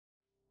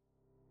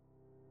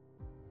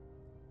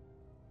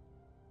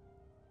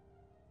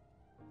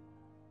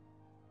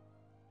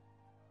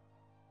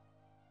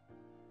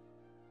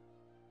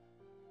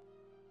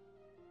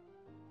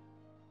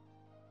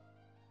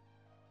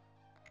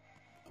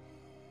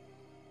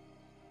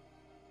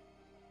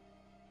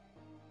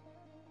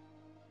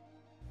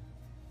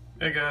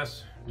Hey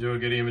guys, Joe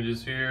Geddie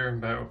Images here,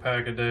 back with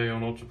pack a day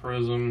on Ultra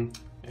Prism,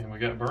 and we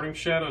got Burning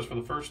Shadows for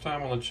the first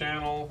time on the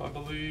channel, I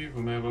believe.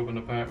 We may have opened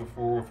a pack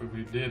before. If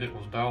we did, it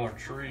was Dollar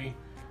Tree.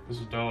 This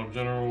is Dollar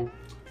General.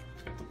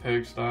 It's got the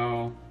peg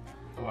style,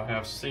 though I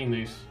have seen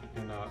these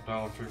in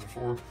Dollar Tree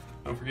before.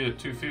 Don't forget, at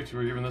 $2.50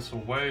 we're giving this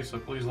away, so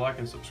please like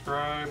and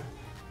subscribe.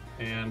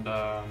 And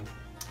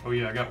oh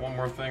yeah, I got one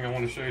more thing I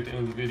want to show you at the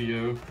end of the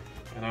video,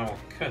 and I will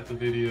cut the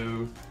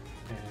video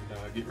and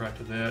get right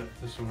to that.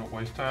 This one won't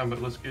waste time,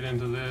 but let's get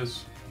into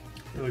this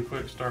really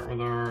quick. Start with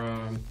our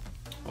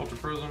Ultra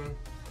Prism.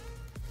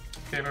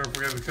 Can't remember if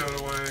we have the code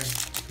away.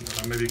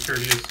 Maybe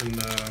courteous and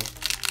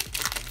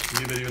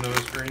give it even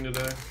another screen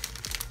today.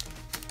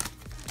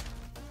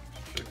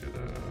 Check it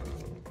out.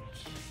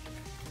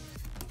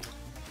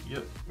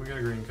 Yep, we got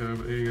a green code,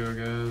 but here you go,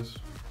 guys.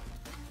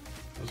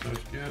 Let's know what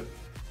you get.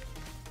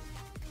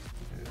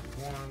 And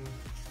 1,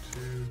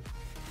 2,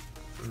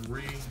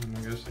 3, and I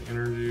guess the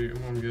energy.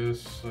 I'm gonna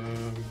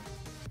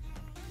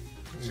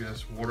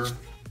guess water.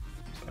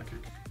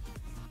 Psychic.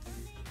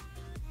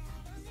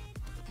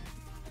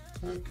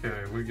 Okay,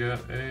 we got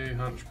a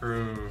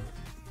Hunchcrow.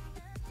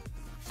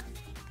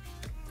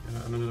 Got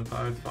an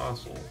unidentified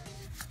fossil.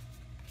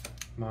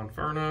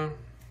 Monferno.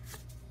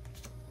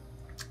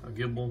 A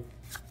Gibble.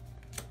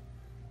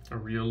 A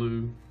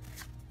Riolu.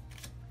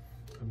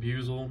 A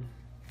Buzel.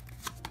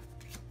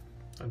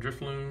 A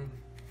Drifloon.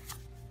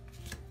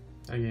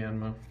 A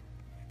Yanma.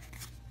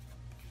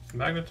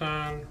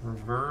 Magneton,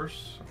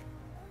 reverse,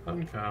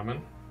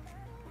 uncommon,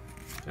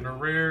 and a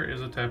rare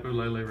is a Tapu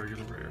Lele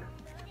regular rare.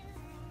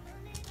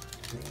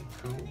 Okay,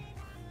 cool.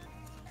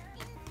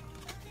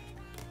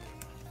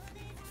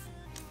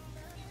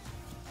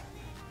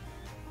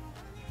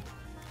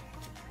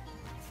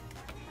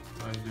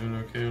 I'm doing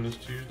okay on this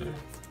Tuesday.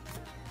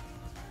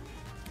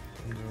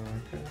 I'm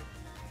doing okay.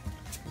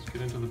 Let's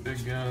get into the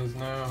big guns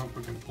now. I hope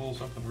we can pull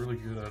something really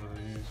good out of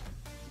these.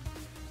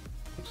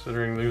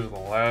 Considering these are the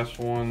last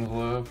ones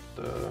left,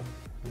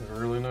 never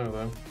really know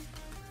though.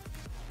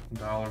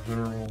 Dollar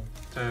General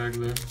tag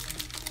there.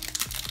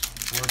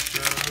 What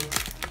shadow?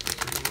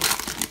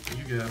 What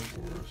you got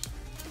for us?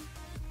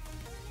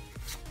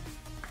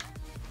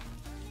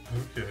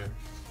 Okay,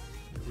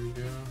 here we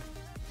go.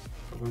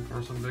 Looking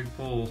for some big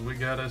pulls. We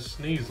got a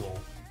Sneasel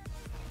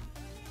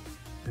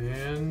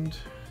and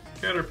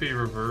Caterpie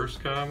reverse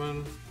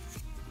common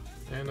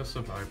and a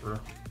Seviper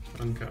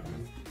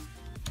uncommon.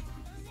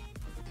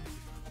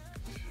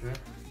 Okay.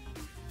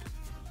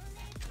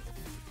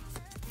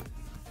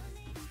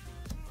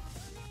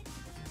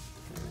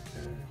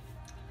 Okay.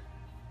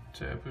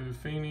 Tapu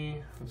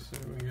Fini. Let's see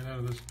what we can get out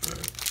of this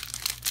pack.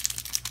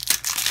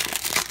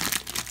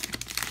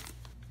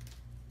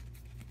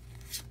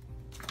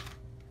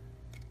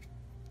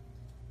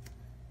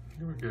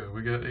 Here we go.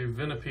 We got a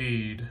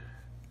Venipede.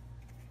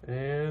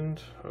 And,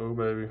 oh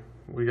baby,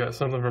 we got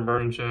something from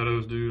Burning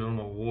Shadows, dude. I don't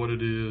know what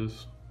it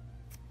is.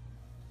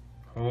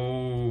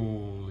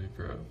 Holy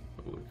crap.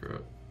 Holy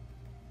crap.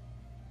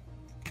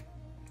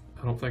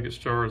 I don't think it's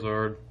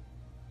Charizard,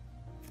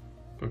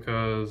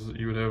 because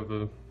you would have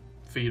the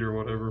feet or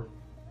whatever.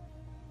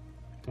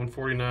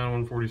 149,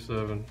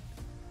 147.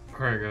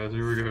 Alright guys,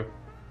 here we go.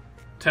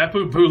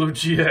 Tapu Bulu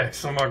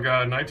GX. Oh my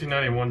god,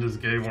 1991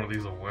 just gave one of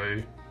these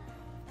away.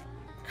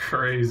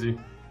 Crazy.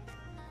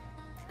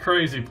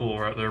 Crazy pull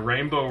right there.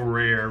 Rainbow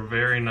Rare.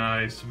 Very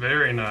nice.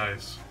 Very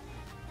nice.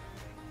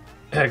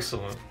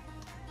 Excellent.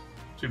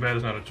 Too bad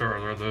it's not a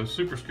Charizard though.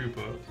 Super scoop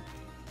up.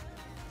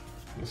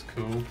 That's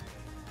cool.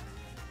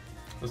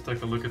 Let's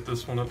take a look at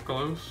this one up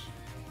close.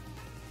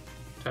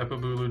 Tapu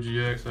Bulu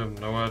GX. I have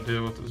no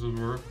idea what this is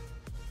worth.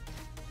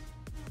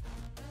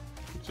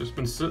 It's just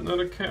been sitting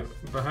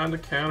at behind the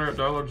counter at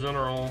Dollar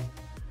General.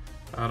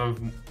 Out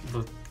of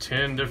the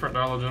 10 different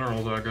Dollar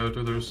Generals I go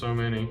to, there's so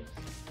many.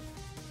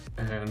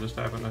 And just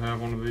happen to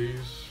have one of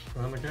these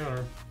behind the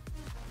counter.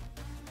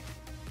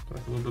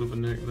 Like a little bit of a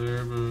nick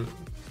there, but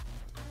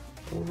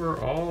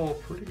overall,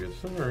 pretty good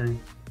centering.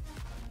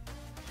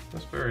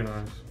 That's very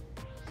nice.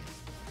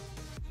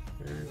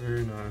 Very,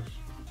 very nice.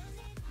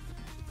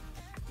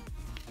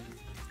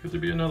 Could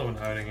there be another one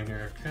hiding in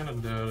here? I kind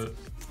of doubt it.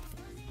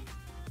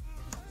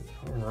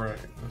 Alright,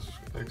 that's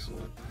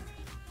excellent.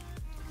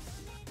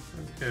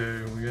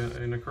 Okay, we got a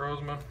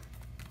Necrozma.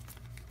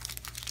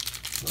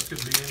 What could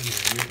be in here?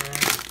 Anything?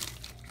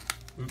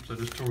 Oops, I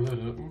just tore that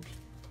up. Oops.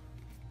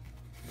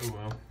 Oh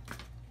well.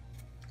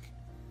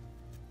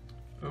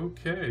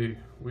 Okay,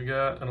 we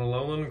got an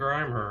Alolan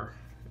Grimer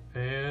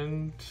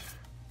and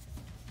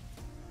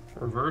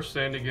reverse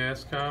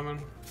Sandygast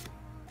common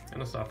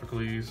and a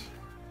Sophocles.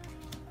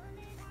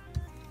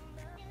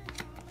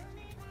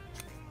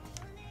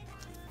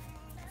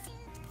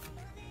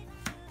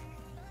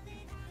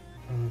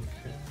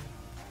 Okay.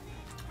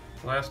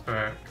 Last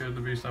pack. Could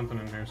there be something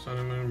in here? Sun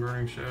and Moon,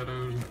 Burning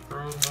Shadows,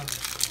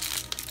 Necrozma.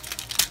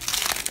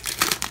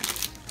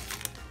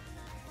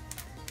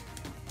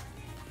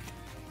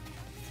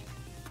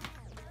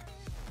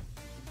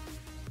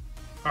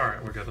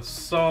 Alright, we got a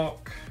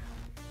Salk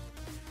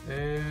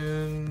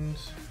and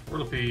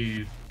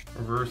Whirlipede,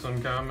 reverse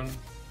uncommon,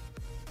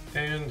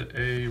 and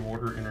a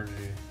Water Energy.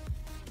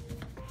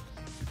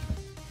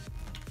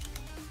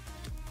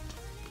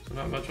 So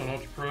not much on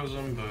Ultra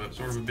Prism, but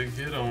sort of a big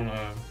hit on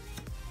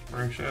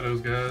Burning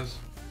Shadows, guys.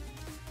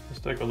 Let's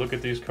take a look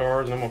at these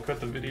cards, and I'm gonna cut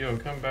the video and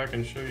come back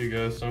and show you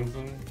guys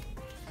something, and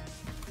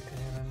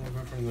then we'll go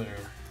from there.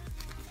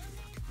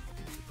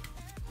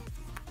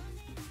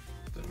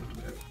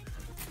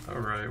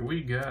 Alright,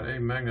 we got a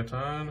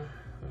Magneton.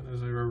 That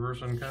is a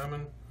reverse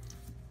uncommon.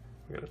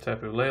 We got a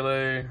Tapu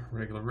Lele,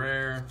 regular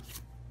rare.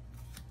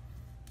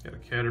 Got a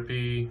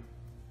Caterpie,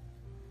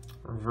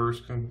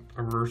 reverse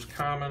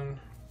common.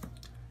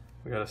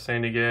 We got a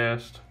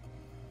Sandygast,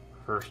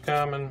 reverse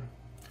common.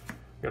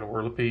 We got a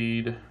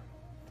Whirlipede,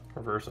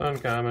 reverse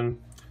uncommon.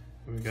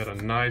 We got a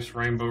nice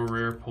rainbow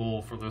rare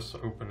pull for this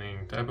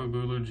opening. Tapu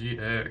Bulu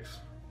GX.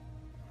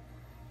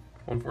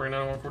 149,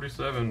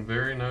 147,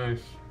 very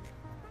nice.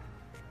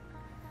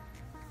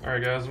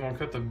 Alright guys, I'm gonna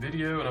cut the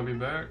video and I'll be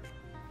back.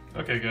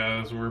 Okay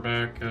guys, we're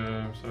back.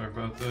 Sorry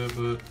about that,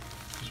 but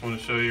just want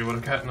to show you what I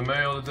got in the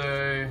mail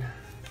today.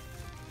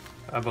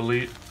 I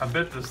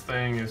bet this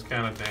thing is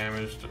kind of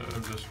damaged.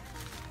 I'm just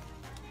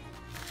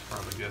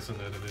probably guessing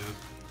that it is.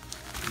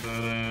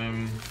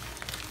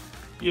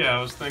 But yeah,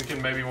 I was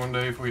thinking maybe one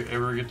day if we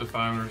ever get to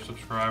 500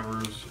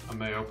 subscribers, I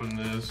may open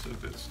this.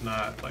 If it's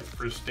not like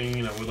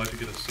pristine, I would like to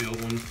get a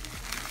sealed one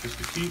just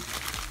to keep.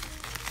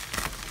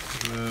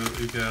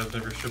 These guys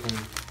never ship them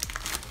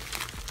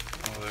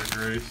all that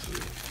great, so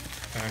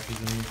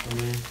packaging for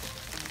me.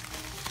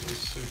 Let's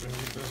see if I can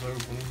get this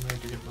open. I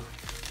have to get my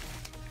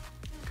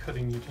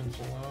cutting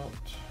utensil out.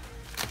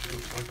 It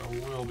looks like I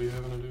will be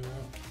having to do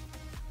that.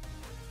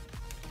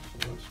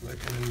 So let's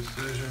make an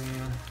incision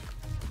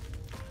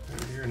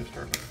right here, and it's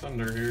starting to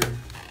thunder here. I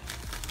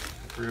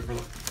forget where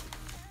the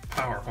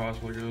power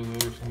possibly goes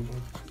though or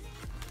something.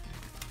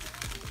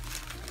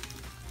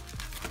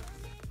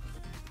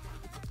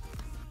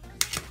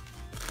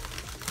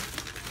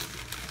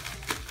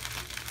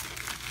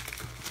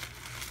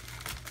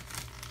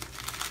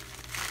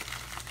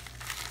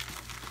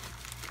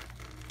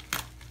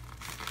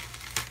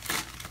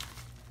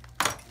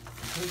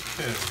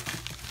 Okay.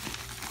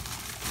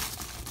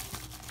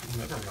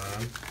 Never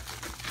mind.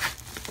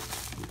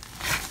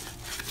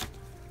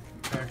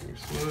 Packing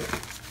slip.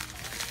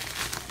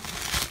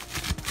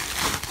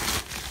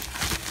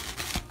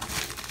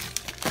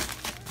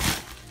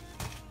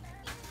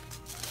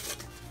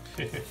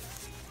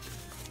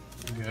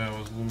 The guy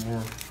was a little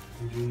more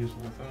ingenious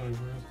than I thought he was.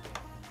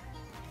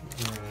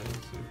 Alright,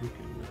 let's see if we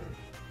can get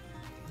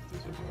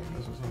this up and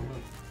mess something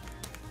up.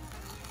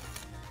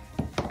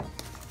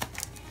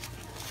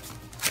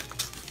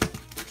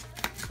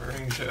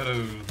 Burning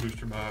Shadows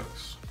booster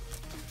box.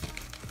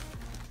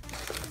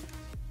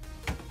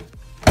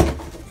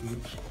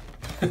 Oops.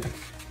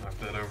 Knocked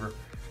that over.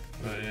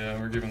 But yeah,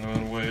 we're giving the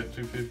one away at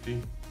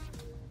 $2.50.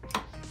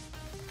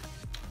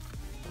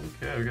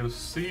 Okay, we got a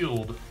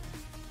sealed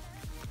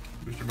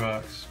booster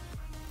box.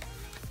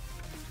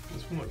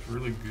 This one looks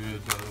really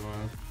good, by the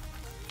way.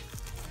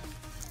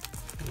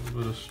 A little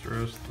bit of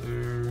stress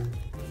there,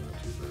 but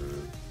not too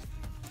bad.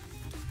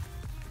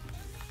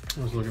 I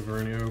was looking for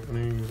any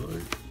openings,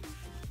 like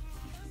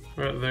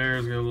right there,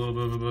 it's got a little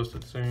bit of a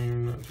busted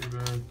seam, not too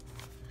bad.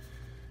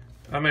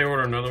 I may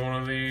order another one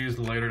of these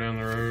later down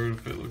the road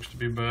if it looks to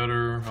be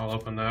better. I'll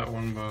open that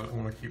one, but I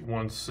want to keep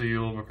one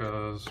sealed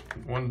because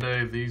one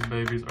day these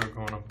babies are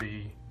going to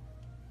be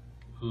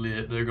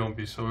lit. They're going to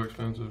be so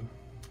expensive.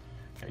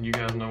 And you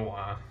guys know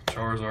why.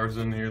 Charizard's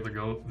in here,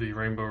 the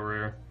rainbow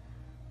rare.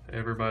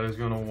 Everybody's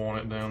going to want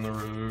it down the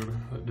road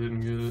that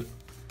didn't get it.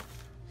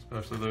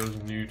 Especially those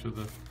new to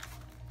the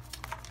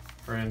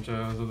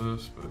franchise of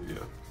this, but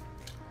yeah.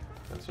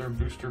 That's our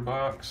booster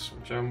box,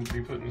 which I'm gonna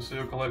be putting in the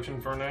seal collection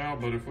for now,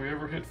 but if we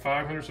ever hit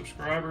 500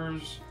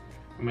 subscribers,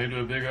 we may do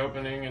a big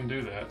opening and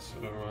do that. So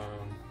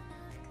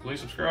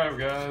please subscribe,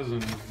 guys,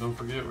 and don't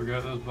forget we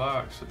got this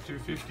box at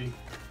 $2.50.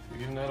 We're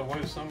giving that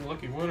away to some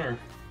lucky winner.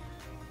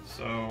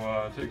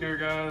 So take care,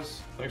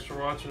 guys. Thanks for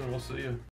watching. We'll see you.